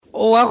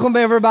Welcome,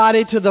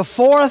 everybody, to the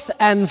fourth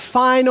and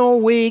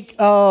final week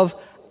of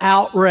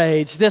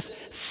Outrage, this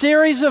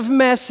series of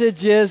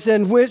messages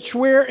in which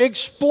we're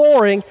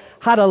exploring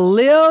how to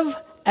live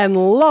and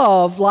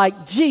love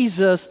like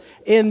Jesus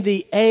in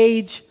the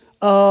age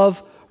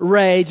of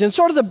rage. And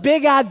sort of the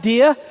big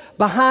idea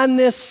behind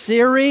this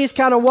series,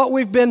 kind of what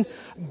we've been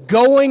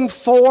going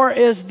for,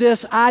 is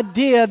this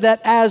idea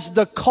that as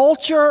the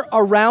culture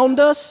around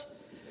us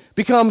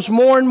becomes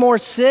more and more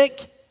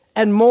sick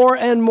and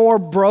more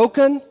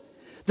broken,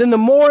 then the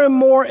more and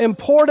more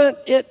important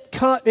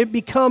it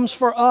becomes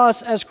for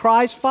us as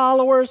Christ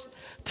followers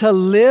to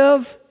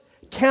live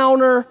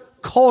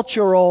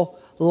counter-cultural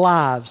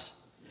lives,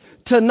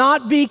 to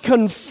not be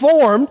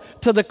conformed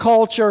to the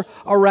culture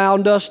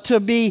around us,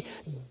 to be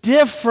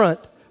different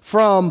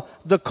from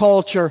the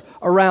culture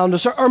around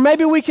us. Or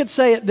maybe we could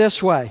say it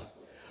this way: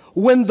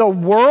 when the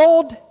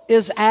world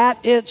is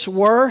at its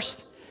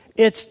worst,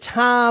 it's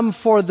time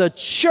for the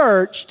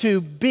church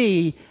to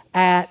be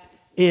at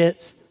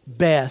its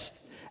best.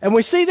 And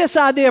we see this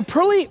idea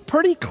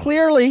pretty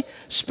clearly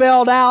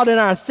spelled out in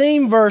our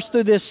theme verse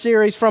through this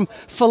series from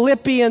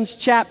Philippians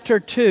chapter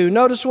 2.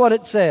 Notice what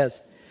it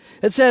says.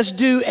 It says,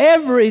 "Do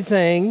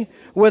everything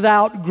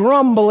without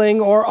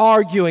grumbling or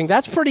arguing."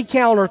 That's pretty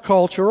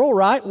countercultural,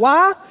 right?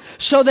 Why?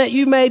 "So that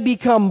you may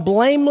become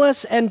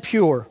blameless and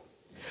pure,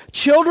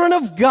 children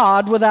of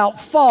God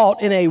without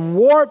fault in a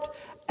warped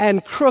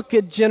and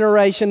crooked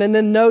generation." And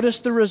then notice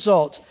the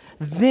results.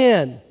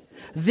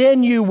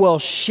 Then you will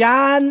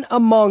shine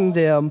among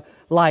them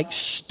like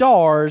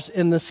stars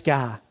in the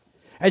sky,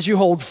 as you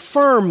hold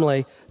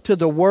firmly to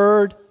the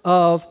word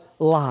of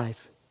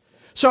life.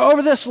 So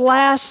over this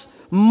last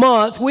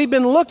month, we've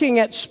been looking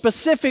at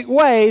specific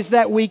ways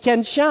that we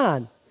can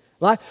shine.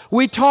 Like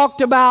we talked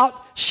about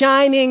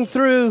shining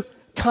through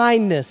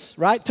kindness,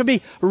 right? To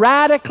be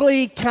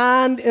radically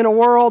kind in a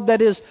world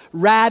that is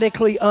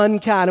radically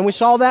unkind. And we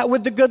saw that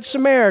with the Good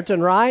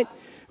Samaritan, right?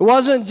 It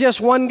wasn't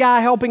just one guy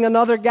helping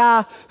another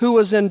guy who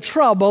was in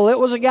trouble. It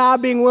was a guy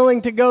being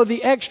willing to go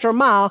the extra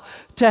mile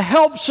to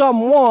help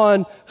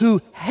someone who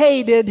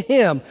hated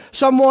him,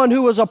 someone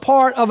who was a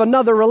part of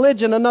another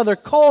religion, another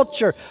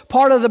culture,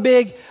 part of the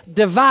big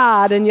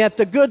divide, and yet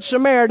the Good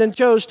Samaritan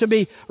chose to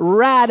be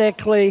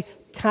radically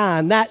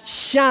kind. That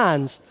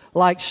shines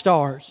like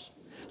stars.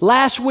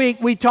 Last week,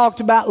 we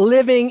talked about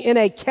living in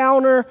a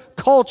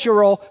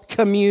counter-cultural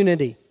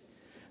community.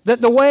 That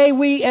the way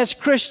we as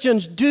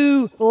Christians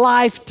do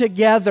life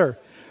together,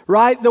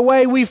 right? The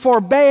way we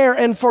forbear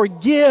and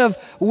forgive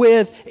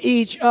with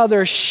each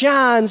other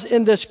shines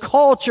in this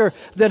culture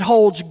that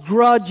holds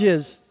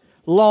grudges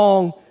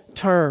long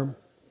term.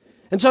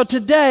 And so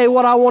today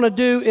what I want to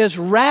do is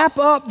wrap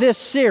up this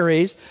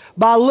series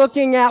by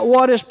looking at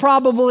what is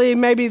probably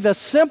maybe the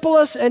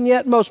simplest and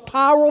yet most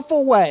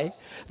powerful way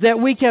that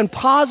we can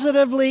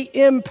positively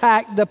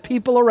impact the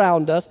people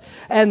around us,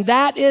 and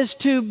that is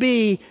to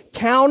be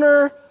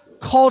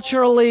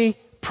counter-culturally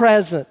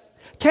present.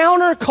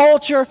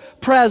 Counterculture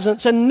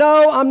presence. And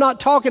no, I'm not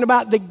talking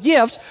about the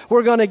gifts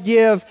we're going to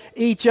give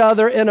each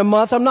other in a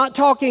month. I'm not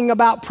talking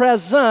about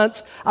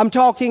presents. I'm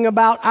talking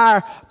about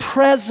our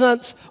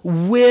presence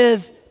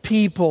with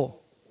people.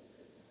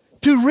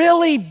 To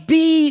really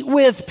be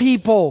with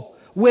people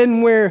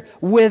when we're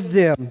with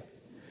them.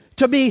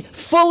 To be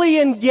fully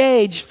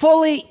engaged,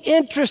 fully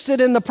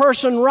interested in the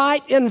person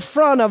right in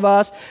front of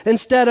us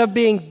instead of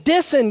being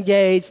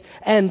disengaged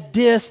and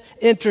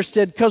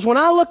disinterested. Because when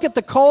I look at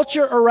the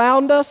culture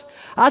around us,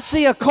 I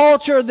see a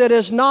culture that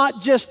is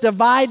not just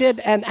divided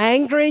and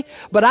angry,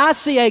 but I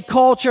see a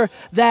culture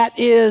that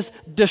is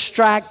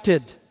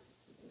distracted.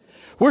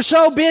 We're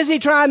so busy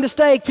trying to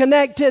stay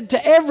connected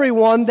to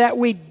everyone that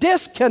we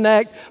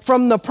disconnect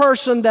from the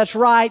person that's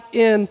right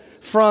in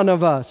front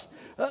of us.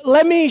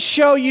 Let me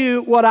show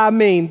you what I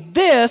mean.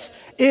 This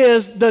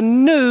is the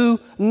new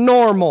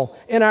normal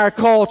in our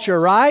culture,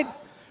 right?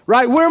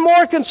 Right? We're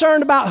more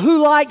concerned about who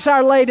likes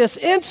our latest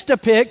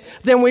Instapic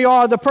than we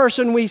are the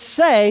person we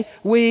say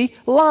we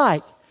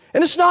like.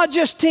 And it's not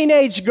just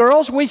teenage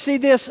girls. We see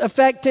this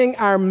affecting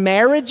our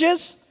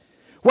marriages,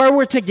 where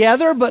we're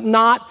together but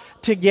not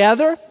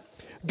together.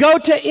 Go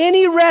to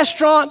any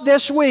restaurant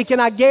this week,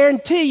 and I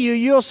guarantee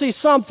you'll see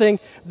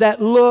something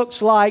that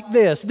looks like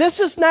this.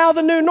 This is now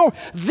the new norm.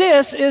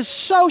 This is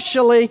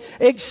socially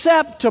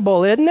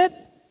acceptable, isn't it?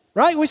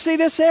 Right? We see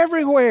this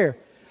everywhere.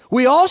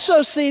 We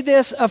also see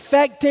this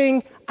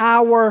affecting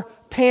our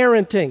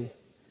parenting,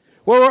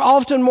 where we're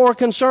often more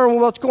concerned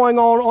with what's going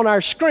on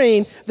our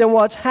screen than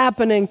what's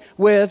happening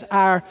with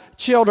our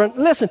children.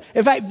 Listen,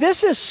 in fact,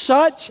 this is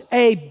such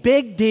a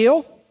big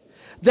deal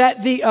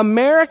that the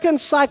American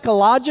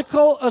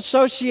Psychological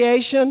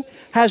Association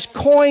has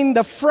coined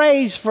the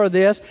phrase for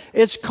this.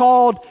 It's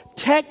called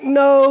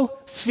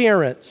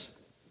technoference.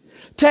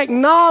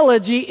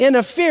 Technology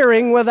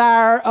interfering with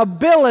our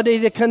ability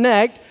to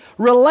connect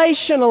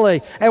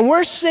relationally. And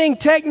we're seeing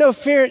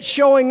technoference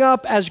showing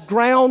up as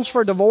grounds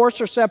for divorce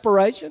or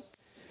separation.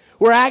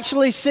 We're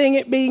actually seeing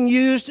it being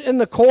used in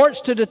the courts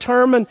to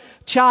determine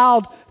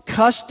child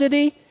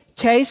custody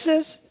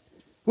cases.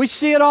 We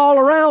see it all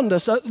around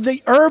us.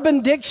 The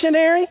Urban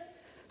Dictionary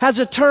has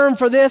a term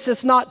for this.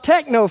 It's not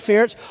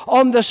technoference.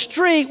 On the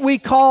street, we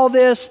call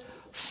this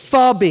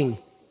phubbing.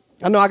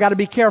 I know I got to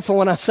be careful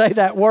when I say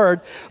that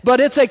word, but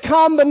it's a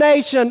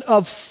combination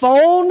of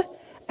phone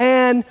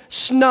and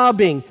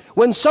snubbing.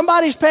 When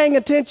somebody's paying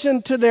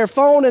attention to their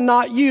phone and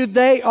not you,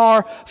 they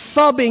are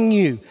phubbing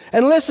you.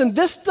 And listen,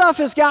 this stuff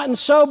has gotten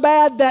so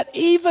bad that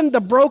even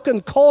the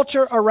broken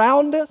culture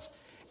around us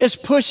is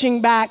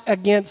pushing back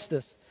against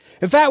us.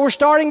 In fact, we're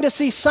starting to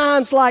see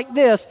signs like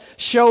this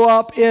show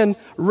up in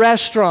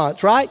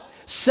restaurants, right?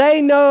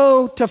 Say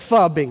no to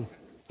phubbing.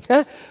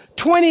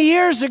 20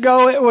 years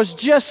ago, it was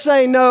just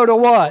say no to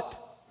what?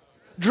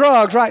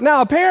 Drugs, right?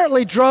 Now,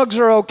 apparently drugs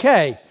are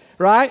okay,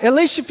 right? At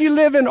least if you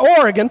live in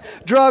Oregon,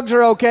 drugs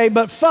are okay,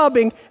 but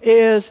phubbing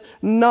is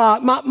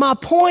not. My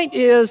point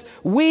is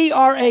we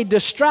are a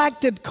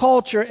distracted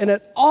culture, and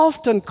it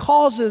often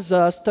causes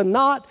us to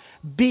not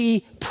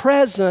be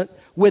present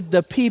with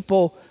the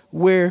people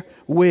we're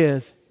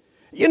with.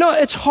 You know,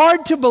 it's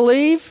hard to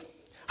believe.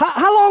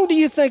 How long do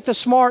you think the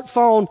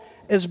smartphone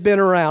has been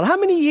around? How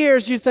many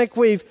years do you think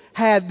we've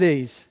had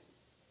these?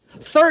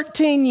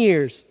 13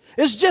 years.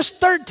 It's just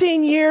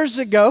 13 years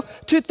ago,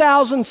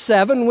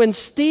 2007, when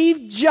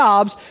Steve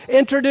Jobs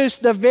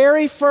introduced the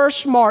very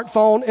first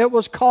smartphone. It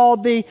was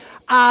called the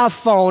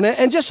iPhone.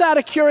 And just out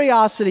of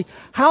curiosity,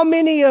 how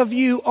many of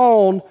you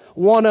own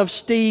one of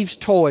Steve's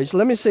toys?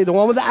 Let me see, the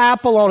one with the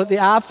Apple on it, the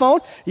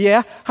iPhone?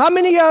 Yeah. How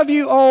many of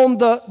you own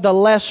the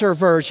lesser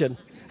version?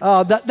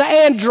 The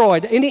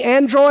Android. Any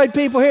Android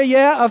people here?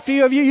 Yeah, a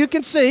few of you. You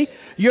can see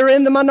you're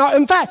in the minority.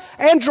 In fact,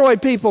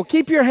 Android people,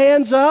 keep your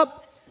hands up.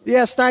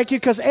 Yes, thank you,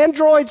 because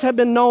Androids have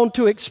been known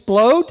to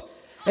explode,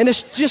 and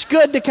it's just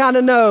good to kind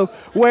of know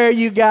where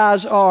you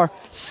guys are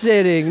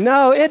sitting.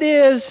 No, it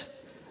is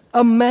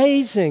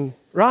amazing,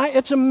 right?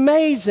 It's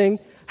amazing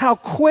how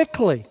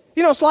quickly.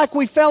 You know, it's like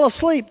we fell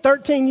asleep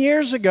 13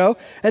 years ago,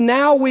 and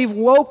now we've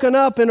woken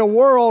up in a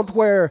world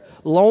where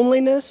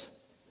loneliness,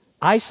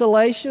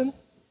 isolation,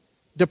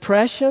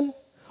 depression,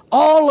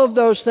 all of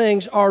those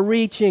things are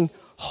reaching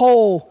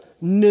whole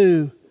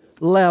new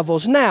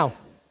levels. Now,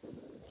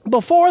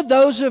 before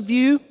those of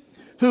you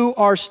who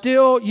are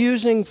still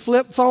using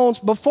flip phones,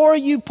 before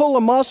you pull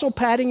a muscle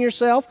patting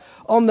yourself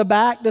on the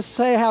back to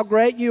say how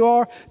great you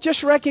are,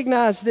 just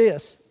recognize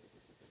this.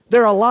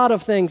 There are a lot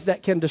of things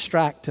that can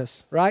distract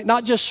us, right?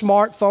 Not just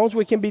smartphones.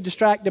 We can be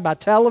distracted by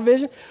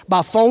television,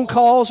 by phone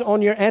calls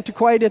on your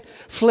antiquated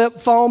flip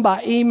phone,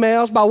 by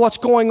emails, by what's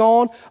going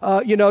on,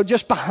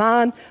 just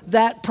behind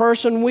that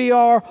person. We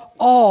are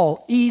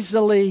all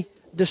easily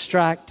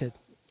distracted.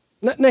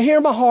 Now, hear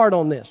my heart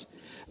on this.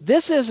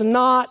 This is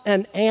not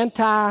an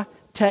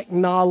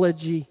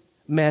anti-technology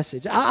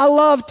message. I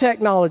love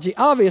technology,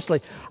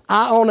 obviously.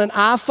 I own an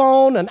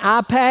iPhone, an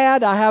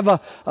iPad. I have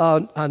a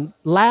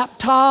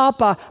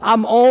laptop.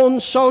 I'm on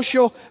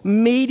social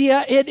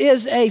media. It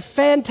is a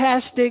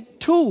fantastic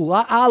tool.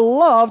 I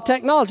love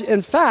technology.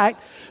 In fact,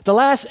 the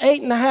last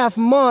 8.5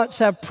 months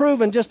have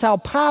proven just how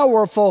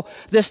powerful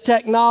this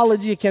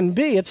technology can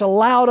be. It's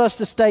allowed us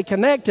to stay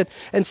connected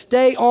and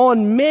stay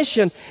on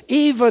mission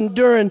even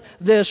during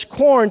this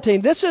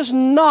quarantine. This is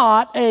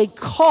not a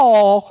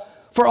call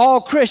for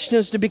all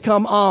Christians to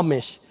become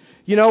Amish.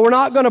 You know, we're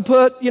not going to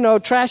put,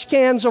 trash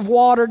cans of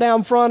water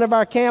down front of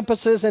our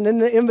campuses and in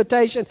the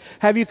invitation,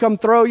 have you come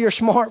throw your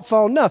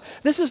smartphone. No,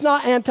 this is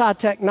not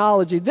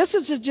anti-technology. This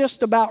is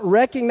just about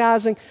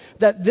recognizing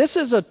that this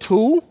is a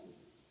tool.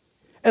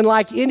 And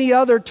like any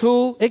other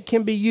tool, it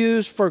can be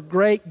used for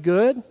great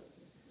good.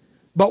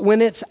 But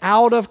when it's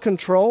out of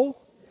control,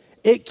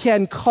 it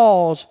can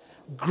cause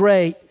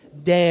great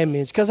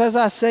damage. Because as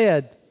I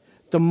said,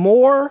 the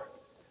more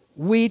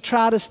we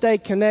try to stay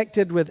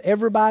connected with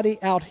everybody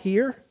out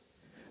here,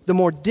 the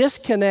more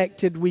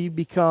disconnected we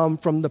become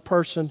from the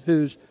person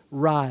who's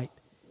right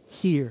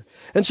here.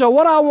 And so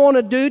what I want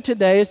to do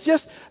today is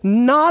just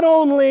not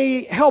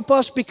only help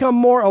us become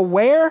more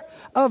aware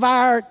of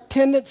our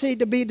tendency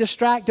to be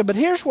distracted, but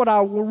here's what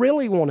I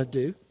really want to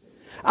do.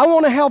 I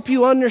want to help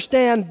you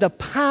understand the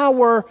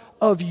power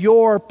of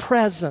your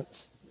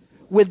presence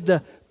with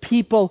the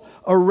people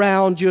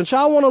around you. And so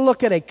I want to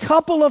look at a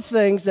couple of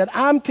things that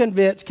I'm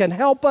convinced can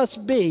help us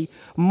be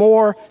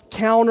more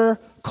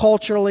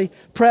counter-culturally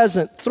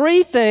present.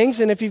 3 things,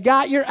 and if you've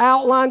got your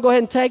outline, go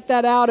ahead and take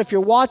that out. If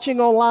you're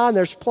watching online,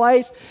 there's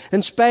place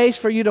and space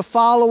for you to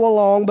follow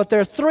along. But there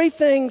are 3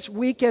 things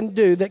we can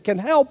do that can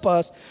help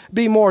us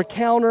be more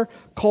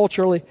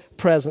counter-culturally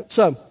present.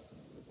 So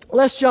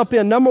let's jump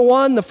in. Number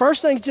 1, the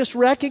first thing is just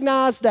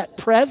recognize that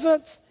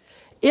presence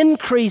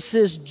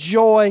increases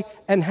joy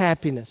and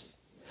happiness.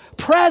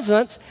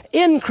 Presence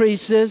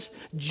increases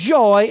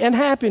joy and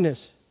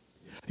happiness.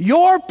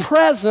 Your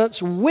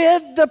presence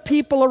with the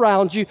people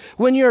around you,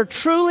 when you're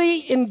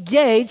truly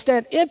engaged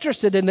and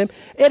interested in them,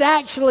 it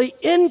actually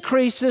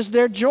increases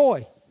their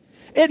joy.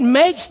 It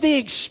makes the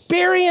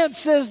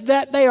experiences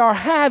that they are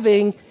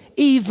having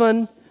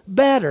even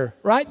better,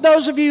 right?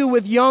 Those of you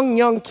with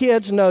young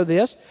kids know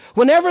this.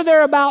 Whenever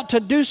they're about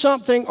to do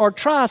something or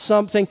try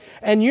something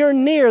and you're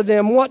near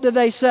them, what do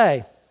they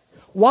say?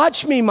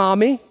 Watch me,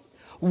 Mommy.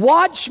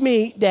 Watch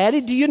me,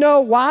 Daddy. Do you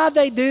know why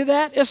they do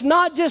that? It's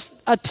not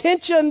just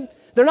attention.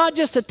 They're not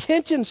just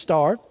attention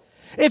starved.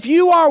 If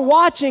you are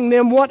watching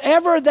them,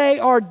 whatever they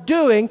are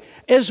doing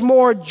is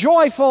more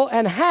joyful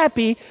and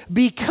happy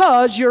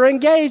because you're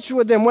engaged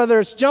with them, whether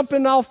it's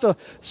jumping off the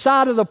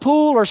side of the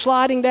pool or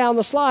sliding down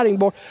the sliding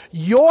board.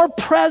 Your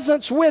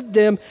presence with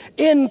them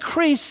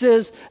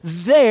increases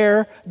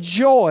their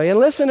joy. And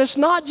listen, it's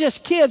not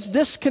just kids.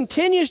 This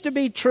continues to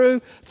be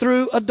true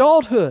through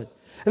adulthood.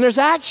 And there's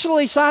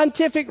actually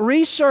scientific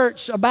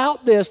research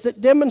about this that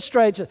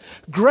demonstrates it.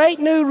 Great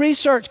new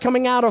research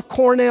coming out of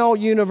Cornell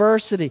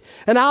University.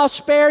 And I'll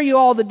spare you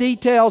all the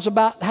details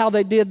about how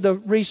they did the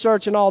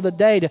research and all the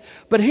data.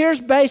 But here's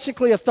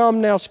basically a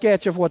thumbnail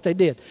sketch of what they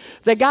did.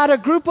 They got a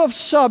group of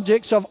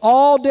subjects of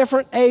all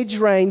different age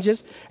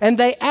ranges, and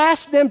they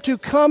asked them to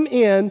come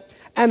in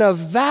and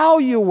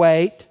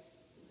evaluate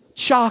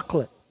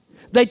chocolate.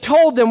 They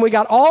told them, we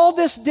got all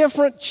this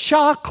different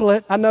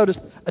chocolate. I noticed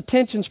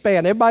attention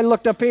span. Everybody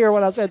looked up here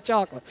when I said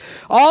chocolate.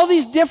 All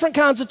these different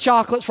kinds of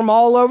chocolates from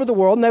all over the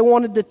world, and they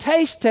wanted to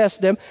taste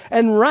test them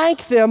and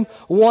rank them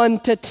 1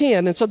 to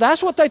 10. And so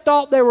that's what they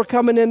thought they were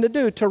coming in to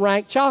do, to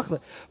rank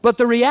chocolate. But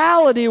the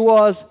reality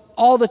was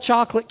all the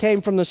chocolate came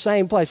from the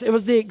same place. It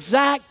was the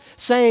exact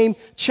same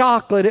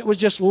chocolate. It was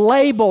just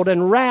labeled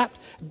and wrapped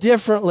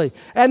differently.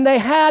 And they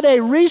had a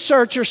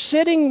researcher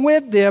sitting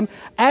with them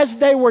as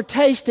they were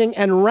tasting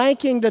and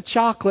ranking the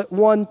chocolate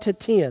 1 to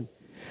 10.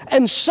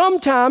 And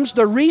sometimes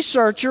the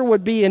researcher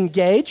would be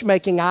engaged,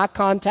 making eye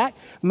contact,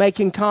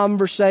 making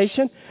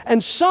conversation.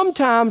 And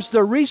sometimes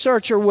the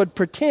researcher would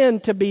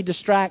pretend to be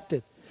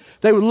distracted.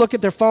 They would look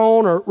at their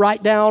phone or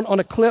write down on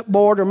a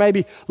clipboard or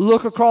maybe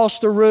look across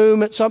the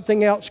room at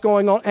something else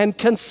going on. And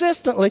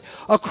consistently,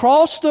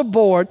 across the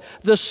board,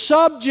 the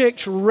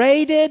subjects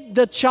rated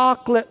the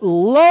chocolate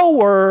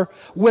lower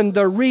when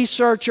the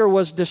researcher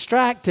was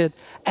distracted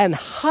and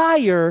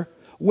higher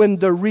when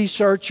the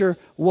researcher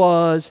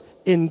was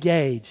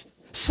engaged.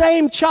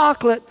 Same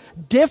chocolate,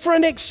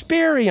 different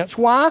experience.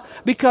 Why?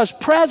 Because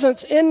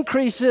presence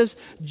increases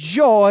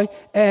joy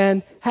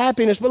and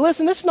happiness. But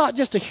listen, this is not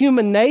just a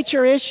human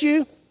nature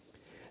issue.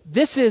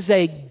 This is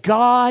a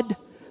God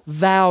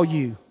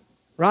value,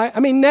 right? I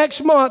mean,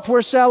 next month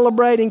we're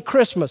celebrating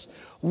Christmas.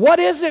 What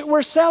is it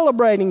we're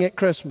celebrating at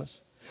Christmas?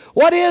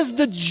 What is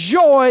the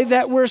joy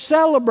that we're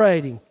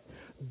celebrating?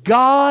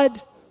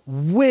 God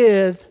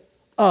with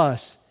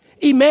us.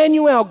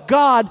 Emmanuel,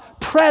 God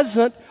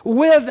present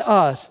with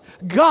us.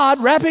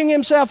 God wrapping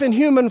himself in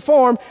human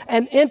form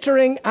and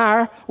entering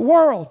our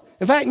world.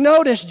 In fact,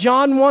 notice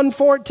John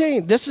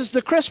 1:14. This is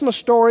the Christmas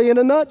story in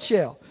a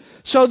nutshell.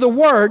 So the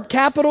Word,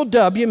 capital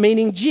W,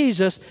 meaning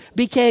Jesus,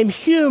 became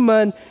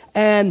human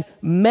and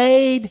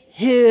made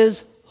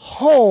his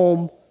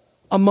home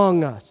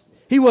among us.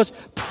 He was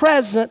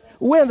present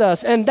with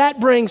us, and that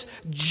brings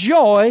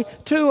joy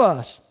to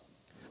us.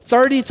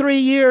 33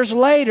 years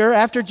later,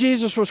 after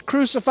Jesus was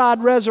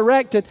crucified,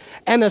 resurrected,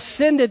 and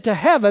ascended to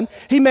heaven,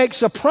 he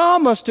makes a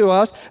promise to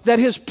us that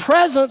his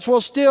presence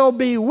will still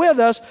be with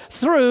us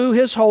through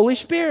his Holy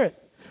Spirit.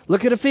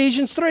 Look at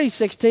Ephesians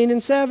 3:16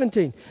 and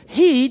 17.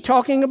 He,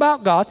 talking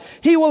about God,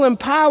 he will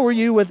empower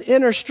you with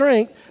inner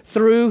strength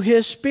through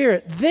his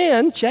Spirit.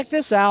 Then, check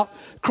this out,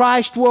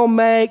 Christ will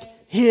make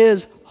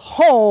his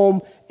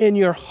home in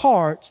your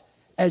heart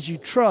as you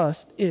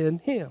trust in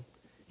him.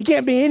 You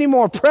can't be any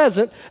more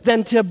present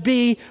than to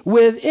be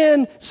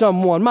within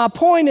someone. My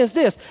point is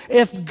this: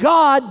 if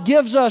God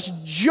gives us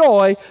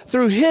joy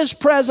through his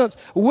presence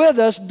with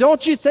us,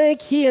 don't you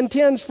think he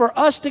intends for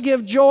us to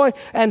give joy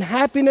and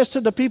happiness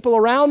to the people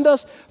around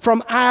us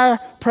from our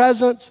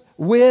presence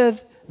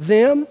with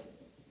them?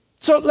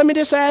 So let me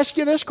just ask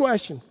you this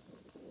question.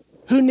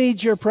 Who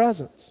needs your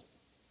presence?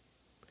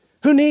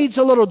 Who needs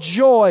a little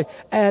joy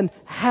and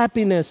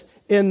happiness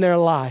in their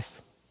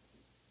life?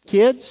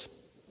 Kids?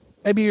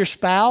 Maybe your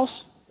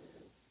spouse,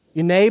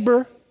 your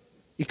neighbor,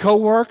 your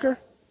coworker,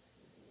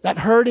 that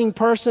hurting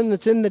person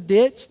that's in the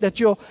ditch that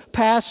you'll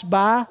pass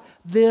by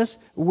this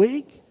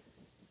week.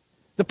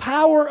 The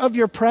power of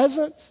your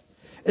presence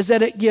is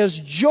that it gives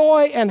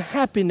joy and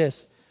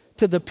happiness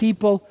to the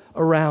people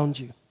around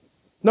you.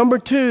 Number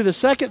two, the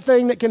second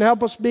thing that can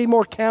help us be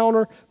more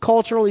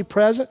counter-culturally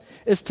present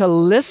is to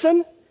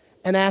listen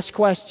and ask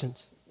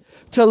questions.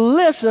 To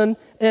listen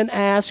and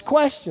ask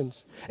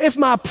questions. If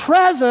my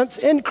presence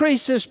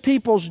increases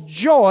people's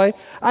joy,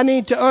 I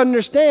need to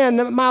understand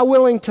that my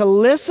willing to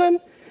listen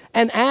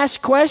and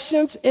ask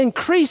questions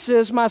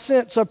increases my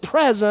sense of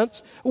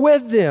presence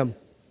with them.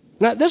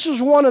 Now, this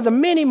is one of the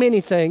many, many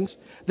things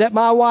that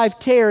my wife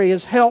Terry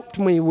has helped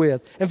me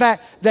with. In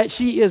fact, that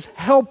she is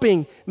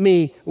helping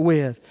me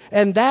with.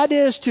 And that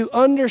is to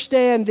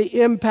understand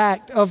the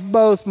impact of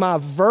both my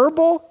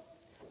verbal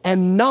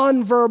and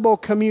nonverbal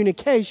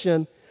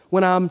communication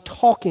when I'm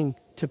talking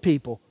to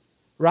people,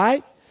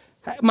 right?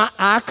 My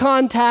eye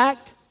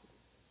contact,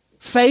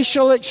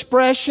 facial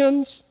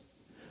expressions,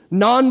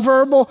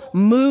 nonverbal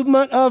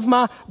movement of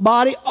my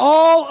body,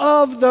 all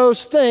of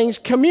those things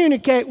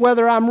communicate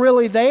whether I'm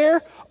really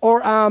there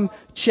or I'm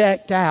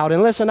checked out.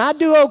 And listen, I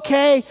do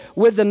okay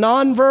with the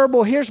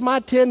nonverbal. Here's my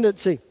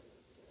tendency.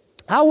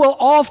 I will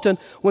often,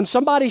 when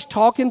somebody's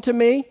talking to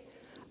me,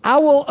 I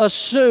will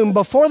assume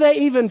before they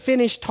even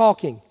finish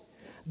talking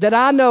that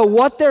I know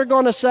what they're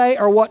going to say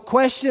or what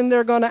question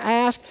they're going to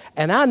ask,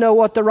 and I know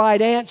what the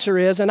right answer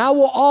is. And I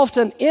will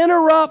often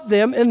interrupt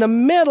them in the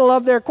middle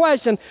of their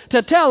question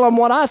to tell them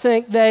what I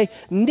think they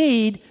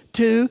need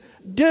to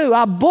do.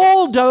 I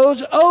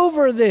bulldoze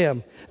over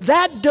them.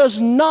 That does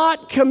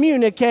not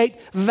communicate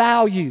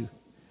value.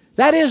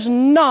 That is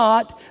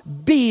not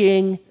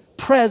being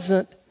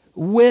present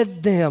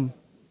with them.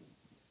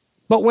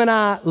 But when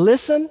I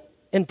listen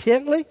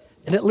intently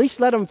and at least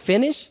let them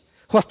finish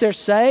what they're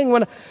saying,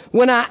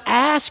 when I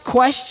ask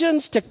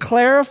questions to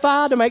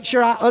clarify, to make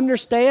sure I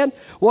understand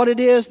what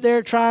it is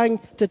they're trying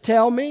to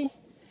tell me,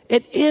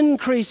 it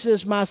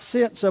increases my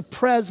sense of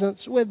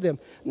presence with them.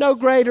 No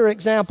greater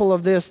example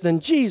of this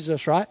than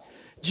Jesus, right?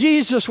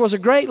 Jesus was a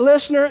great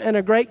listener and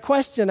a great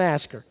question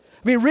asker.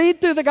 I mean,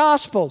 read through the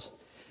Gospels.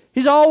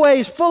 He's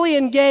always fully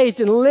engaged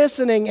in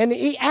listening, and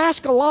he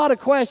asks a lot of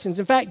questions.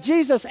 In fact,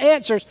 Jesus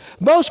answers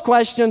most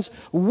questions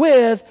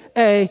with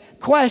a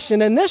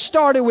question. And this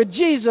started with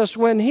Jesus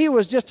when he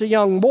was just a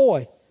young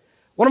boy.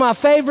 One of my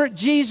favorite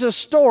Jesus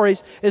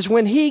stories is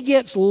when he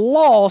gets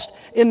lost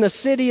in the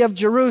city of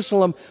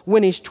Jerusalem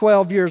when he's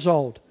 12 years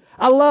old.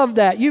 I love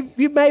that. You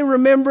may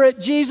remember it.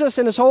 Jesus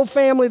and his whole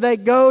family, they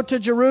go to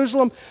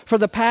Jerusalem for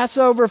the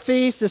Passover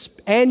feast, this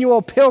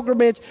annual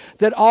pilgrimage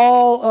that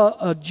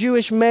all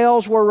Jewish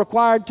males were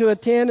required to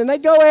attend. And they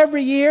go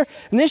every year.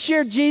 And this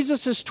year,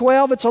 Jesus is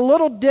 12. It's a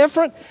little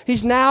different.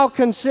 He's now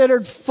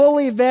considered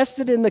fully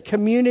vested in the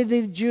community,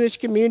 the Jewish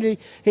community.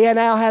 He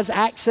now has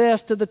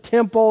access to the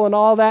temple and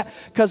all that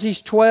because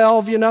he's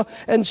 12, you know.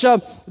 And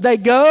so they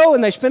go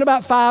and they spend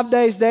about 5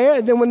 days there.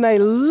 And then when they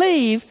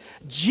leave,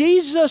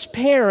 Jesus'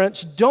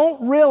 parents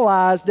don't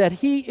realize that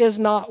he is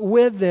not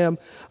with them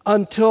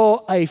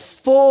until a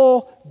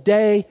full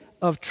day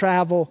of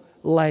travel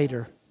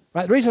later.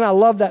 Right? The reason I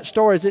love that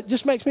story is it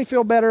just makes me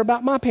feel better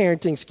about my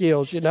parenting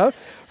skills, you know.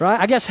 Right?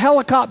 I guess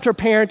helicopter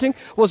parenting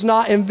was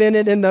not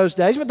invented in those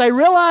days, but they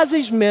realize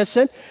he's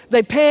missing.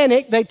 They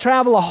panic. They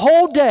travel a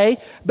whole day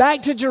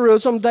back to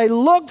Jerusalem. They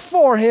look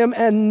for him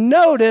and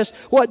notice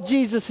what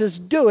Jesus is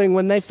doing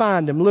when they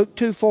find him. Luke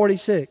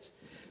 2:46.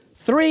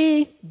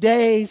 3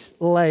 days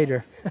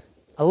later,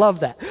 I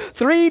love that.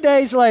 3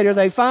 days later,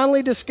 they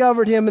finally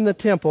discovered him in the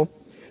temple,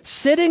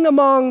 sitting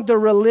among the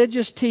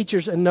religious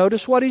teachers. And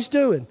notice what he's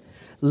doing.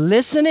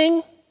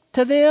 Listening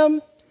to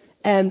them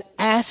and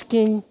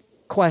asking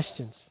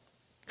questions.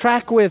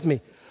 Track with me.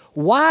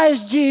 Why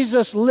is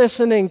Jesus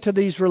listening to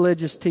these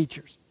religious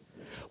teachers?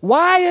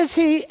 Why is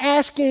he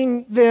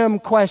asking them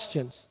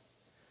questions?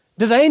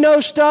 Do they know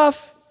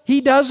stuff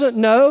he doesn't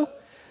know?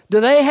 Do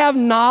they have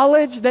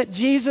knowledge that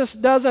Jesus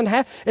doesn't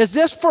have? Is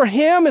this for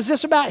him? Is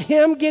this about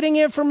him getting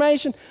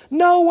information?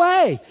 No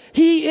way.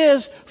 He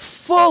is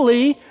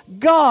fully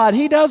God.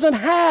 He doesn't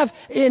have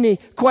any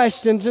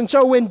questions. And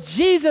so when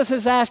Jesus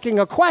is asking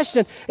a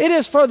question, it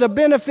is for the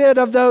benefit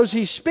of those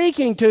he's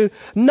speaking to,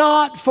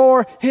 not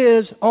for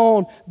his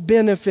own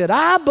benefit.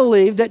 I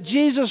believe that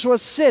Jesus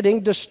was sitting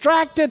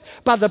distracted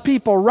by the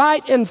people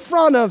right in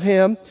front of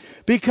him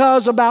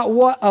because of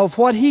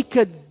what he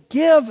could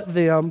give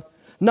them,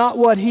 not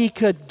what he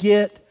could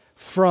get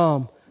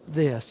from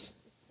this.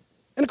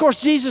 And of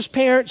course, Jesus'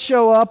 parents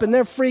show up and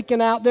they're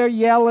freaking out. They're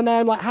yelling at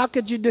him like, how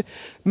could you do?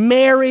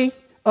 Mary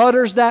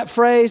utters that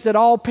phrase that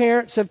all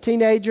parents of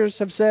teenagers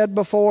have said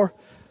before.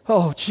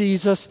 Oh,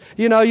 Jesus.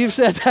 You know, you've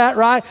said that,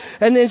 right?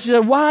 And then she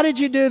said, why did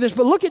you do this?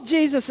 But look at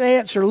Jesus'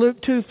 answer, Luke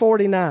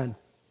 2:49.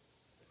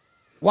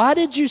 Why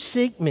did you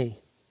seek me?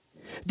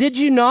 Did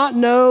you not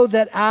know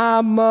that I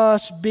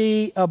must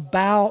be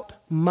about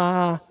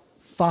my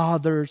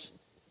Father's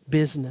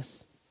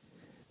business?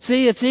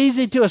 See, it's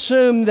easy to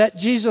assume that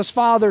Jesus'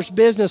 Father's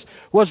business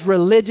was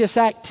religious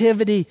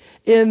activity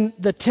in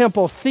the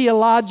temple,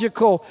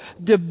 theological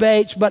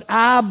debates, but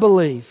I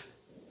believe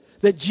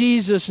that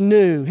Jesus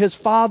knew his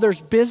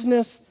Father's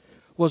business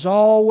was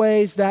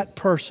always that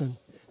person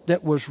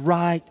that was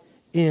right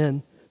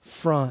in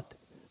front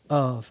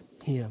of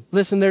him.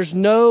 Listen, there's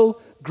no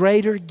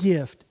greater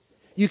gift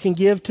you can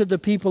give to the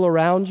people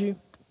around you,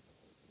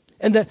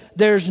 and that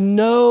there's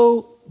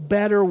no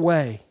better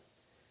way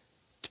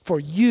for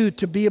you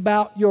to be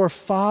about your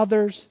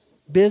Father's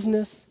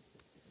business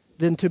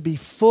than to be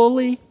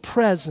fully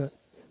present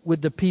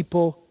with the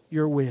people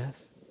you're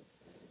with.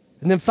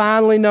 And then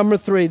finally, number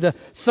 3, the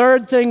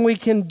third thing we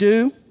can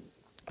do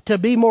to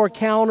be more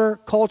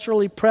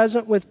counterculturally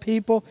present with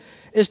people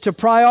is to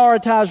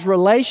prioritize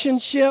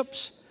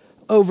relationships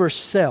over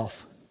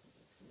self.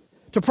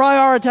 To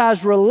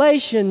prioritize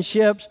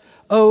relationships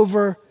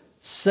over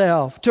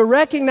self. To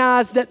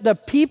recognize that the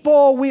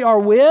people we are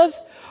with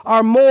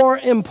are more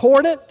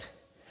important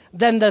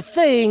than the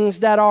things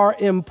that are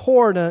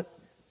important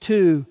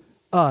to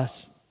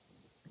us.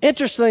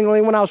 Interestingly,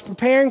 when I was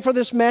preparing for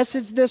this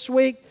message this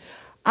week,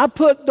 I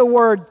put the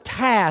word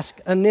task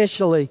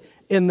initially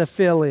in the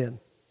fill-in.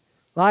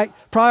 Like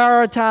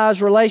prioritize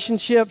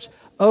relationships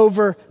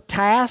over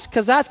task,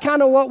 because that's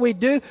kind of what we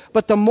do.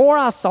 But the more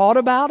I thought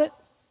about it,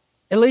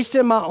 at least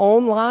in my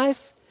own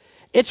life,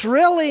 it's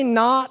really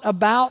not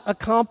about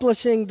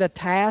accomplishing the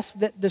task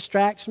that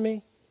distracts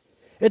me.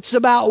 It's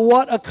about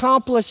what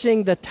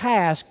accomplishing the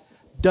task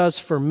does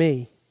for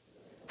me,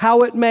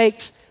 how it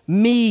makes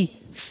me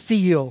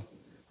feel,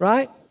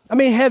 right? I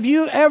mean, have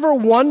you ever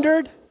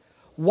wondered,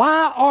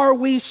 why are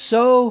we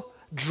so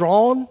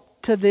drawn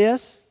to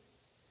this?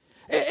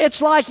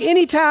 It's like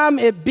anytime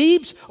it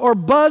beeps or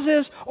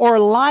buzzes or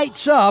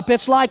lights up,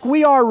 it's like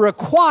we are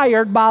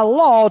required by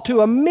law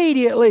to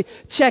immediately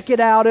check it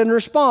out and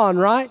respond,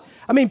 right?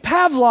 I mean,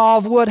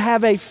 Pavlov would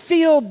have a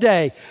field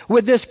day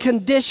with this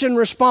conditioned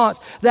response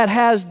that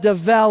has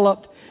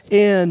developed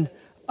in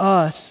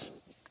us.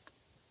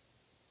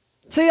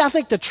 See, I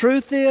think the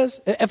truth is,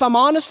 if I'm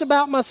honest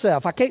about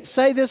myself, I can't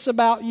say this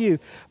about you,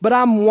 but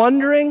I'm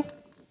wondering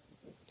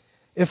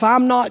if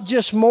I'm not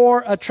just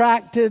more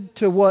attracted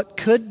to what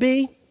could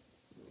be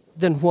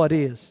than what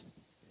is.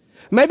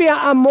 Maybe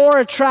I'm more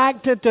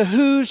attracted to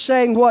who's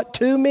saying what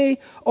to me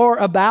or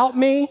about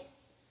me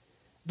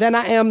than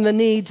I am the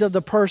needs of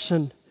the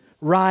person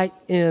right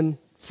in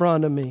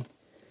front of me.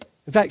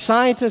 In fact,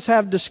 scientists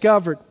have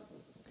discovered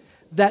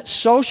that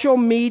social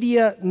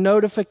media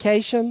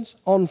notifications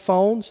on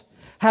phones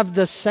have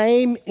the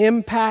same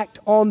impact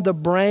on the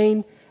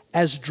brain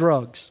as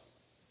drugs.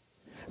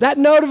 That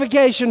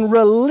notification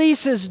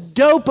releases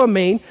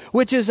dopamine,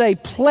 which is a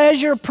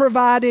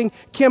pleasure-providing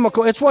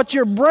chemical. It's what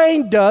your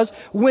brain does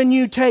when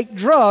you take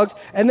drugs,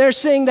 and they're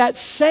seeing that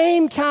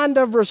same kind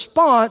of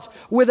response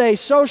with a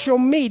social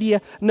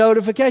media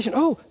notification.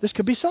 Oh, this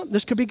could be something.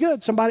 This could be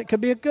good. It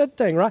could be a good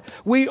thing, right?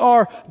 We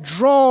are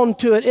drawn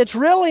to it. It's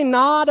really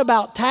not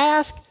about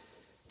task.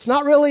 It's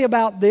not really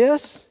about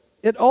this.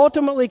 It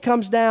ultimately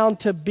comes down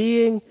to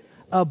being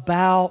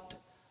about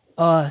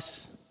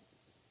us.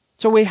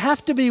 So we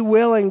have to be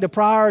willing to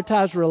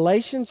prioritize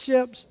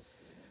relationships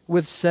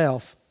with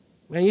self.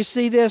 And you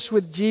see this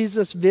with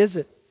Jesus'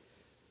 visit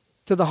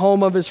to the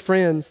home of his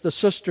friends, the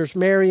sisters,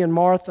 Mary and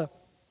Martha,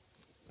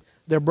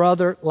 their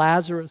brother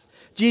Lazarus.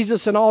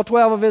 Jesus and all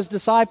 12 of his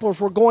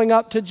disciples were going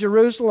up to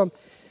Jerusalem,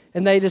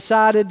 and they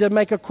decided to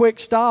make a quick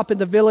stop in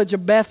the village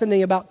of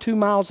Bethany, about 2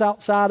 miles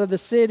outside of the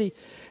city.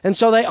 And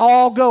so they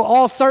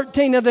all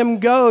 13 of them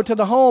go to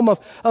the home of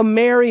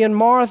Mary and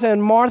Martha.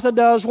 And Martha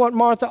does what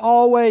Martha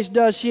always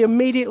does. She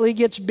immediately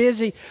gets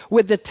busy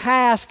with the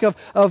task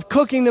of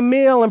cooking the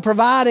meal and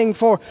providing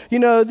for,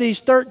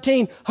 these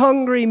 13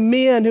 hungry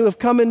men who have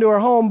come into her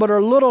home. But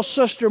her little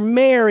sister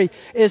Mary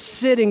is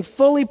sitting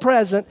fully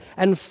present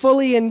and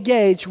fully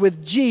engaged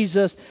with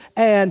Jesus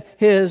and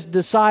his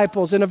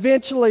disciples. And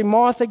eventually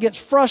Martha gets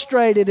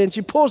frustrated and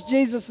she pulls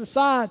Jesus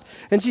aside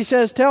and she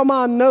says, "Tell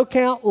my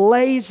no-count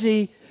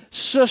lazy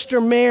Sister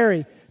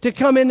Mary to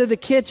come into the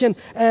kitchen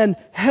and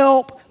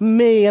help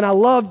me." And I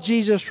love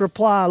Jesus'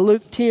 reply.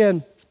 Luke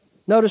 10,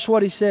 notice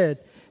what he said.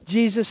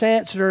 Jesus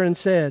answered her and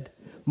said,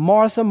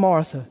 "Martha,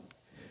 Martha,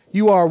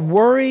 you are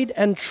worried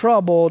and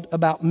troubled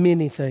about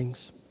many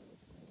things,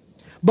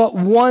 but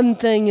one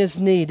thing is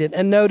needed."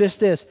 And notice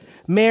this,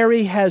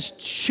 Mary has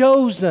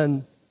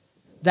chosen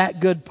that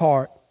good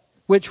part,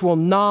 which will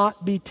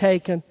not be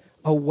taken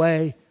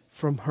away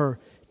from her.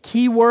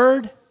 Key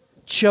word,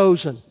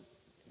 chosen.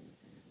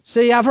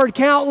 See, I've heard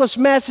countless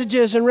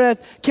messages and read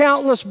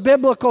countless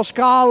biblical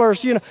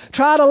scholars,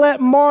 try to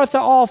let Martha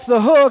off the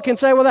hook and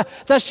say, well,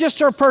 that's just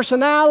her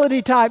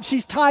personality type.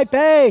 She's type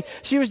A.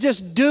 She was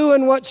just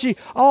doing what she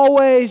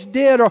always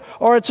did.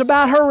 Or it's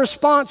about her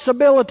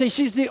responsibility.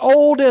 She's the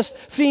oldest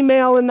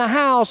female in the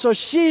house, so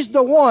she's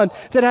the one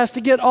that has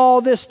to get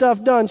all this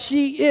stuff done.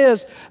 She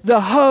is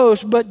the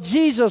host, but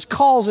Jesus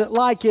calls it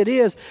like it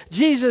is.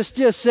 Jesus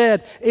just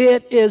said,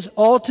 it is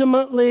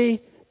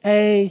ultimately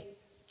a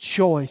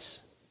choice.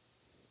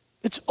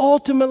 It's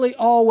ultimately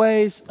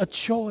always a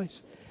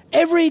choice.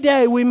 Every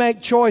day we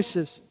make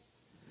choices,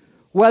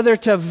 whether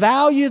to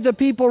value the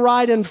people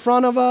right in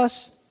front of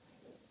us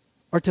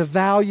or to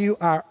value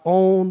our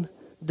own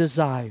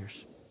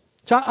desires.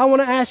 So I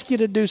want to ask you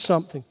to do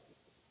something.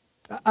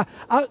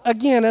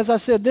 Again, as I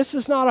said, this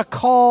is not a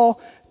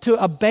call to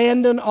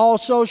abandon all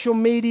social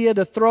media,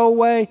 to throw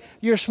away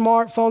your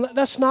smartphone.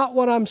 That's not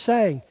what I'm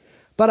saying.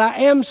 But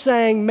I am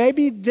saying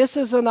maybe this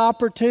is an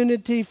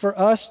opportunity for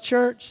us,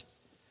 church,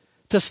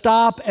 to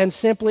stop and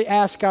simply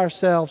ask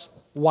ourselves,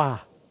 why?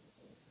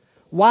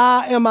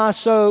 Why am I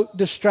so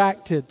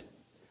distracted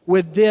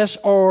with this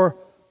or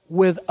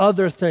with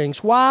other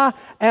things? Why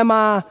am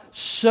I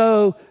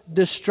so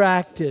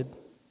distracted?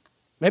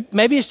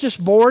 Maybe it's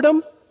just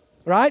boredom,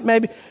 right?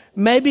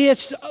 Maybe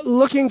it's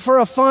looking for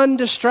a fun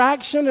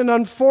distraction, and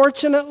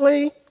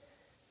unfortunately,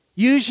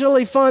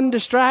 usually fun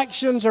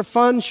distractions are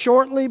fun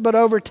shortly, but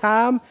over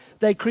time,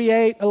 they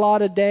create a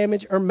lot of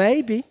damage. Or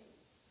maybe,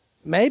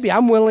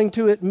 I'm willing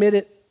to admit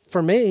it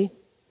for me,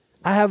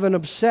 I have an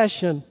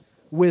obsession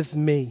with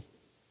me,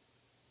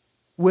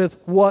 with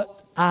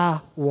what I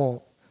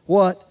want,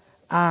 what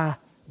I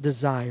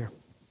desire.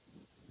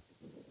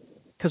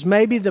 Because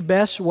maybe the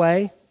best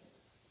way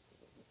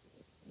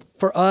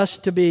for us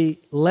to be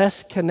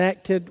less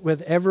connected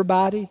with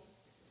everybody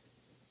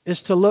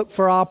is to look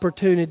for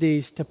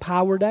opportunities to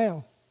power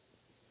down,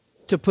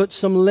 to put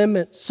some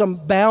limits,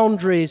 some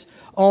boundaries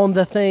on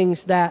the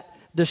things that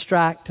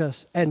distract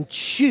us, and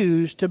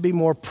choose to be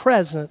more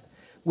present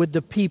with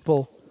the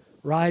people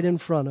right in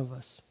front of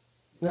us.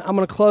 Now, I'm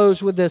going to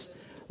close with this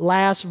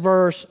last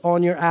verse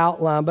on your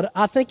outline, but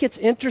I think it's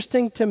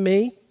interesting to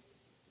me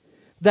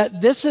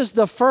that this is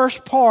the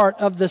first part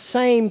of the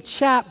same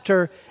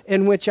chapter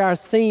in which our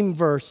theme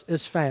verse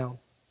is found.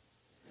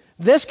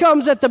 This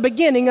comes at the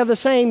beginning of the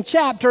same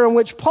chapter in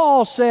which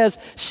Paul says,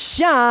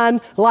 shine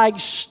like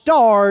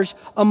stars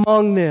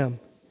among them.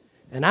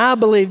 And I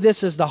believe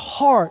this is the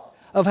heart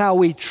of how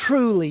we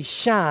truly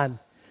shine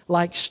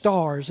like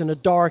stars in a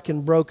dark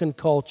and broken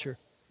culture.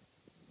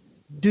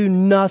 Do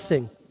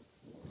nothing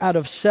out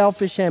of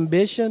selfish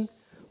ambition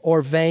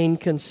or vain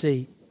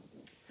conceit,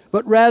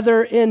 but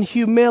rather in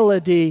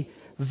humility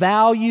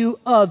value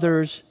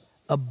others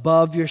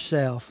above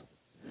yourself,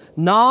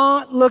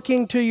 not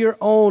looking to your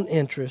own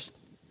interest,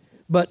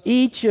 but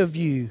each of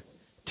you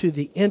to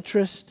the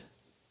interest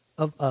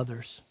of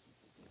others.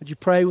 Would you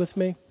pray with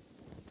me?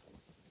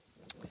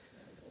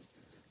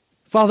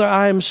 Father,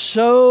 I am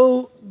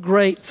so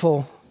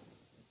grateful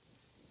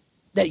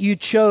that you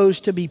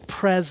chose to be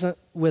present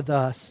with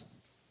us.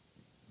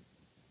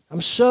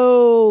 I'm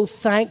so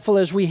thankful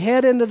as we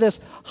head into this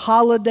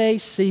holiday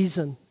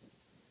season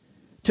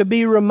to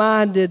be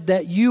reminded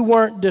that you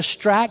weren't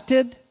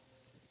distracted,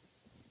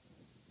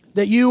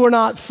 that you were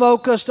not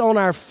focused on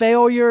our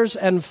failures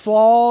and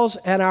flaws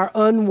and our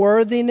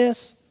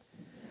unworthiness,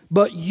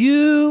 but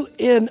you,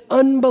 in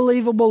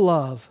unbelievable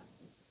love,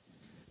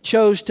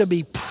 chose to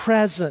be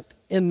present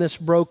in this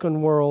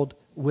broken world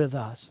with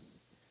us.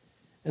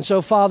 And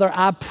so, Father,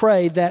 I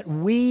pray that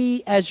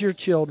we as your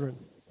children,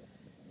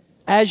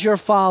 as your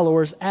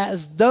followers,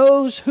 as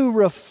those who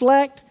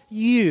reflect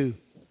you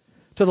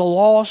to the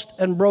lost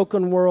and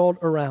broken world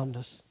around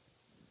us,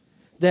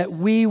 that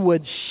we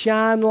would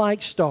shine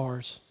like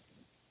stars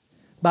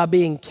by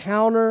being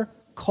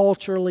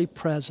counter-culturally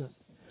present,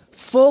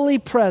 fully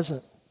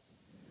present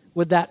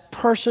with that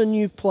person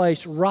you've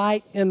placed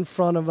right in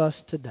front of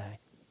us today.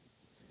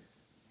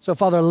 So,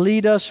 Father,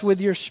 lead us with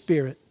your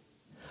Spirit.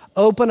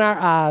 Open our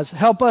eyes.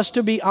 Help us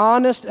to be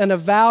honest and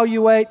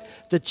evaluate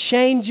the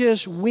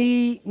changes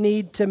we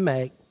need to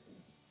make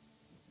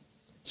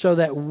so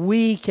that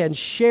we can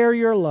share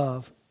your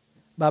love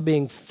by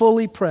being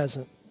fully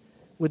present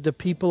with the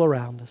people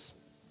around us.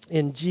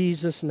 In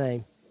Jesus'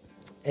 name,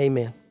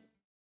 amen.